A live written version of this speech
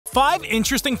5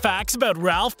 interesting facts about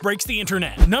Ralph Breaks the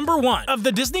Internet. Number 1. Of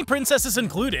the Disney princesses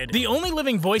included, the only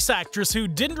living voice actress who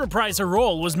didn't reprise her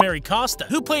role was Mary Costa,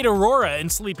 who played Aurora in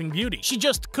Sleeping Beauty. She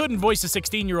just couldn't voice a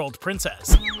 16-year-old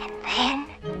princess. And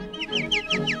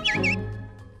then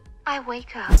I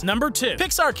wake up. Number 2.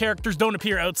 Pixar characters don't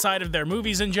appear outside of their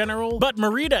movies in general, but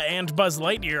Merida and Buzz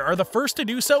Lightyear are the first to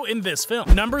do so in this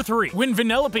film. Number 3. When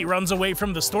Vanellope runs away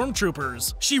from the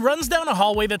stormtroopers, she runs down a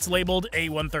hallway that's labeled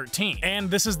A113, and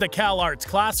this is the Cal Arts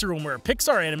classroom where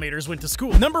Pixar animators went to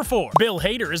school. Number 4. Bill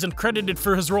Hader isn't credited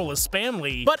for his role as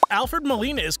Spamley, but Alfred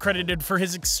Molina is credited for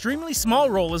his extremely small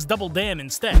role as Double Dan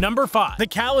instead. Number 5. The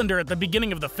calendar at the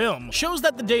beginning of the film shows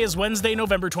that the day is Wednesday,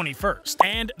 November 21st,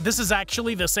 and this is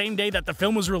actually the same day that the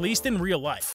film was released in real life.